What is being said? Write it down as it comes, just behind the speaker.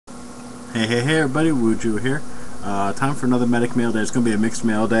Hey everybody, Wuju here. Time for another Medic Mail Day. It's going to be a mixed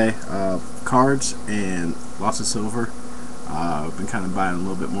mail day. Cards and lots of silver. I've been kind of buying a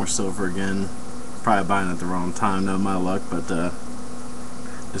little bit more silver again. Probably buying at the wrong time, no my luck, but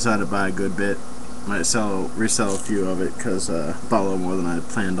decided to buy a good bit. Might resell a few of it because bought a little more than I had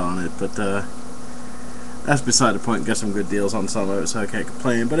planned on it, but that's beside the point. Get some good deals on some of it, so I can't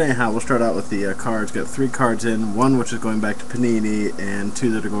complain. But anyhow, we'll start out with the cards. Got 3 cards in, one which is going back to Panini, and 2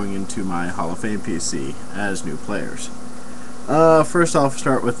 that are going into my Hall of Fame PC as new players. First off,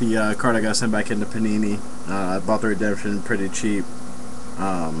 start with the card I got sent back into Panini. I bought the Redemption pretty cheap.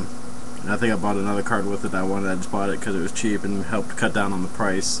 I think I bought another card with it. I just bought it because it was cheap and helped cut down on the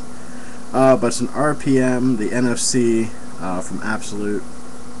price. But it's an RPM, the NFC from Absolute,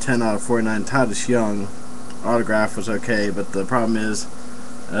 10 out of 49, Titus Young. Autograph was okay, but the problem is,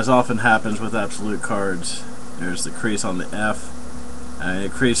 as often happens with Absolute cards, there's the crease on the F, and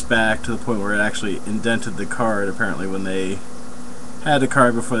it creased back to the point where it actually indented the card, apparently, when they had the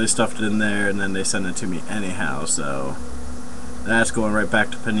card before they stuffed it in there, and then they sent it to me anyhow, so that's going right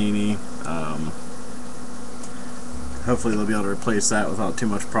back to Panini. Hopefully they'll be able to replace that without too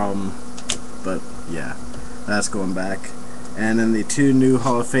much problem, but yeah, that's going back. And then the 2 new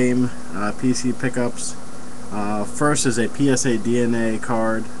Hall of Fame PC pickups. First is a PSA DNA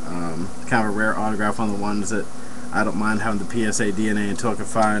card, kind of a rare autograph, on the ones that I don't mind having the PSA DNA until I can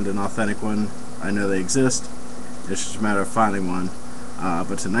find an authentic one. I know they exist, it's just a matter of finding one.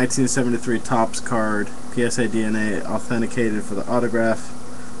 But it's a 1973 Topps card, PSA DNA authenticated for the autograph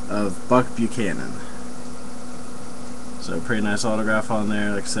of Buck Buchanan. So pretty nice autograph on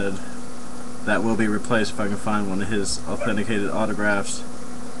there. Like I said, that will be replaced if I can find one of his authenticated autographs.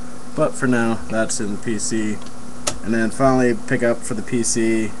 But for now, that's in the PC. And then finally, pick up for the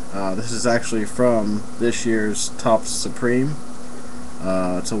PC. This is actually from this year's Topps Supreme.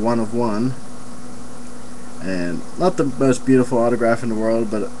 It's a 1 of 1. And not the most beautiful autograph in the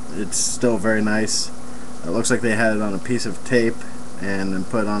world, but it's still very nice. It looks like they had it on a piece of tape and then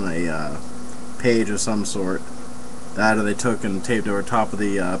put on a page of some sort. That or they took and taped over top of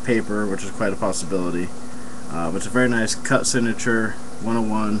the paper, which is quite a possibility. But it's a very nice cut signature,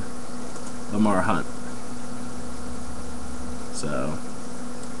 101. Lamar Hunt. So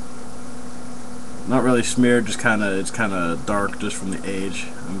not really smeared, just it's kind of dark just from the age,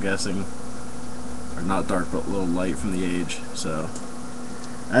 I'm guessing, or not dark but a little light from the age. So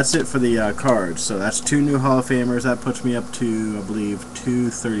that's it for the cards. So that's 2 new Hall of Famers. That puts me up to, I believe,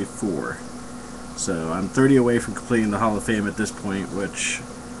 234. So I'm 30 away from completing the Hall of Fame at this point, which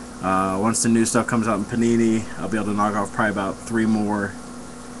once the new stuff comes out in Panini, I'll be able to knock off probably about 3 more.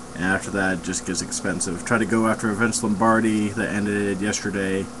 And after that, it just gets expensive. Tried to go after Vince Lombardi that ended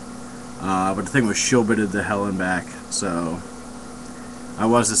yesterday, but the thing was shill-bidded the hell and back. So I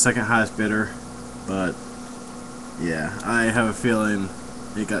was the second highest bidder, but yeah, I have a feeling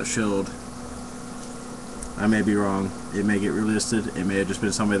it got shilled. I may be wrong. It may get relisted. It may have just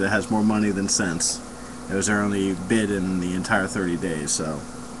been somebody that has more money than sense. It was their only bid in the entire 30 days. So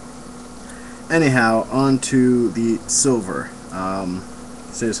anyhow, on to the silver.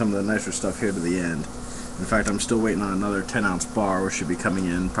 Save some of the nicer stuff here to the end. In fact, I'm still waiting on another 10-ounce bar, which should be coming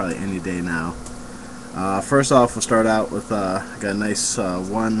in probably any day now. First off, we'll start out with got a nice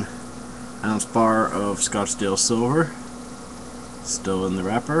 1-ounce bar of Scottsdale silver, still in the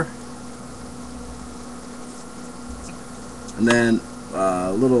wrapper. And then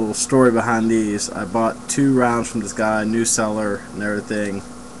a little story behind these. I bought 2 rounds from this guy, new seller and everything.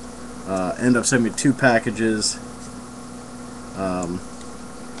 Ended up sending me 2 packages.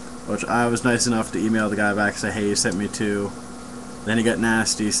 Which I was nice enough to email the guy back and say, hey, you sent me 2. Then he got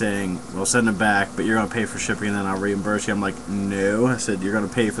nasty saying, well, send them back, but you're going to pay for shipping and then I'll reimburse you. I'm like, no. I said, you're going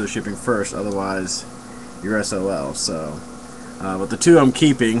to pay for the shipping first, otherwise you're SOL. So, but the 2 I'm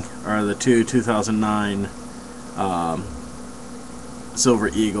keeping are the 2 2009 Silver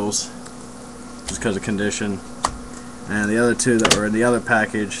Eagles, just because of condition. And the other 2 that were in the other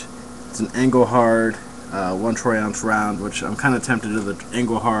package, it's an Engelhard 1 troy ounce round, which I'm kind of tempted to the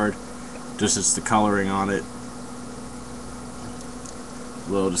Engelhard, just it's the coloring on it. A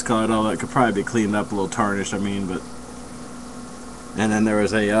little discolored, all that could probably be cleaned up, a little tarnished, I mean, but. And then there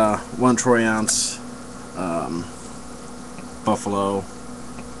was a 1 troy ounce Buffalo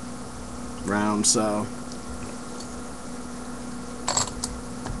round, so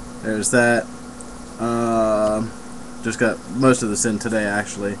there's that. Just got most of this in today,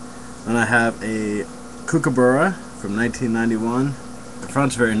 actually. Then I have a Kookaburra from 1991. The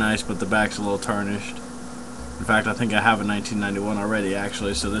front's very nice, but the back's a little tarnished. In fact, I think I have a 1991 already,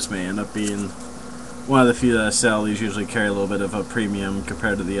 actually, so this may end up being one of the few that I sell. These usually carry a little bit of a premium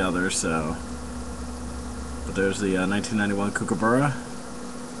compared to the others. So, but there's the 1991 Kookaburra.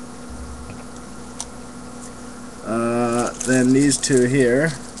 Then these two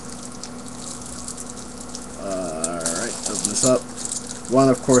here. Alright, open this up. One,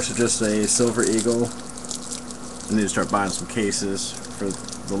 of course, is just a Silver Eagle. I need to start buying some cases for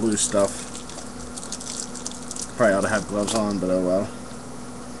the loose stuff. Probably ought to have gloves on, but oh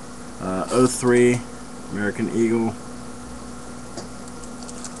well. 03 American Eagle.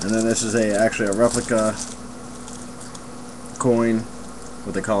 And then this is actually a replica coin,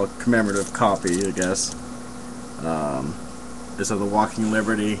 what they call a commemorative copy, I guess. This is the Walking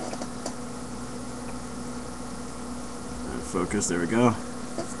Liberty. Focus, there we go.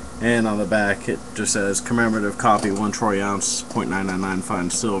 And on the back it just says commemorative copy, 1 troy ounce, 0.999 fine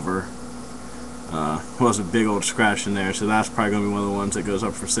silver. Was a big old scratch in there, so that's probably going to be one of the ones that goes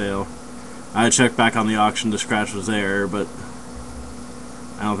up for sale. I checked back on the auction, the scratch was there, but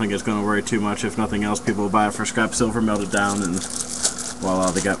I don't think it's going to worry too much. If nothing else, people will buy it for scrap silver, melt it down, and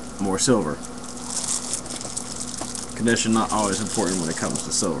voila, they got more silver. Condition not always important when it comes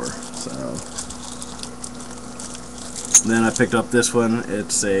to silver. So then I picked up this one.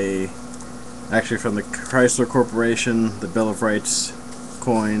 It's actually from the Chrysler Corporation, the Bill of Rights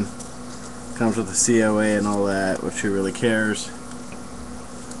coin. Comes with the COA and all that, which who really cares?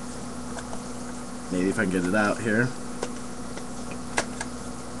 Maybe if I can get it out here.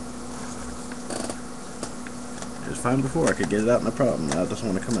 It was fine before, I could get it out, no problem. Now it doesn't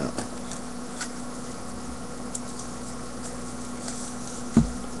want to come out.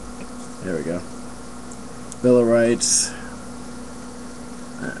 There we go. Bill of Rights.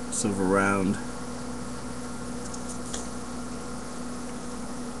 Silver round.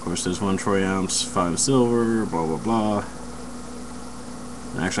 Of course, there's 1 troy ounce, fine silver, blah blah blah.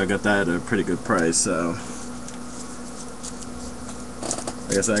 And actually, I got that at a pretty good price, so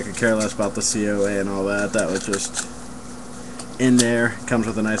I guess I could care less about the COA and all that. That was just in there. Comes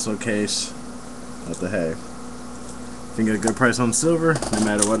with a nice little case. What the hey? If you can get a good price on silver, no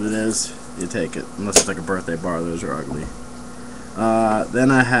matter what it is, you take it. Unless it's like a birthday bar, those are ugly.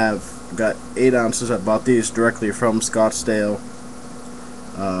 Then I have got 8 ounces. I bought these directly from Scottsdale.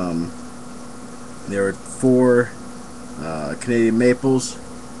 There were 4 Canadian maples,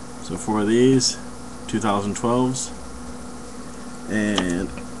 so 4 of these, 2012s, and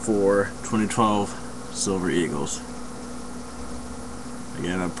 4 2012 Silver Eagles.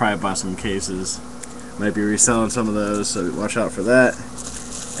 Again, I'll probably buy some cases. Might be reselling some of those, so watch out for that.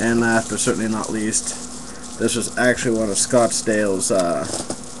 And last but certainly not least, this was actually one of Scottsdale's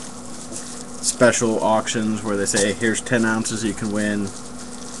special auctions where they say, here's 10 ounces you can win.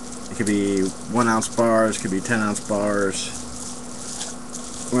 It could be 1 ounce bars, it could be 10 ounce bars.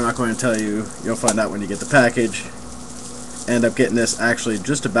 We're not going to tell you, you'll find out when you get the package. End up getting this actually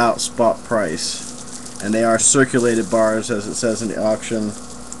just about spot price. And they are circulated bars, as it says in the auction,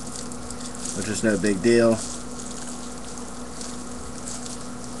 which is no big deal.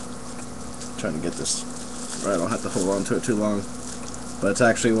 Trying to get this right, I don't have to hold on to it too long. But it's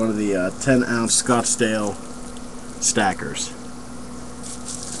actually one of the 10 ounce Scottsdale stackers.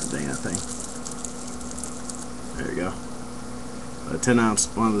 Dang that thing. There you go. A 10 ounce,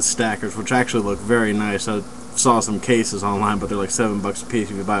 one of the stackers, which actually look very nice. I saw some cases online, but they're like $7 a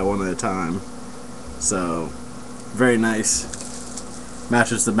piece if you buy one at a time. So, very nice.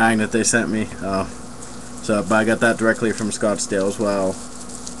 Matches the magnet they sent me. But I got that directly from Scottsdale as well.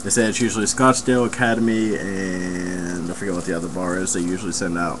 They say it's usually Scottsdale, Academy, and I forget what the other bar is they usually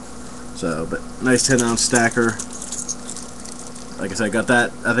send out. So, but nice 10 ounce stacker. Like I said, I got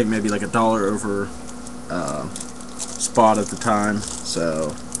that, I think maybe like $1 over spot at the time,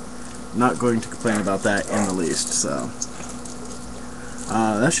 so not going to complain about that in the least. So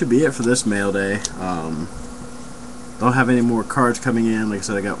that should be it for this mail day. Don't have any more cards coming in. Like I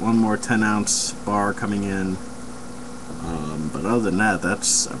said, I got one more 10 ounce bar coming in, but other than that,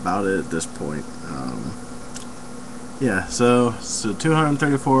 that's about it at this point. Yeah, so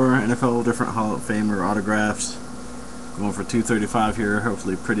 234 NFL different Hall of Famer autographs. Going for 235 here,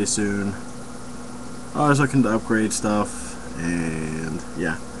 hopefully pretty soon. Always looking to upgrade stuff, and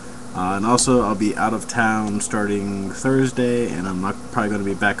yeah. And also, I'll be out of town starting Thursday, and I'm not probably going to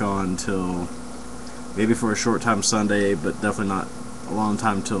be back on till maybe for a short time Sunday, but definitely not a long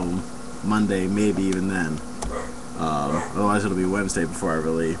time till Monday, maybe even then. Otherwise, it'll be Wednesday before I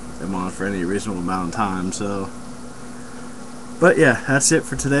really am on for any reasonable amount of time. So, but yeah, that's it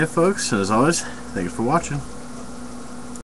for today, folks. As always, thanks for watching.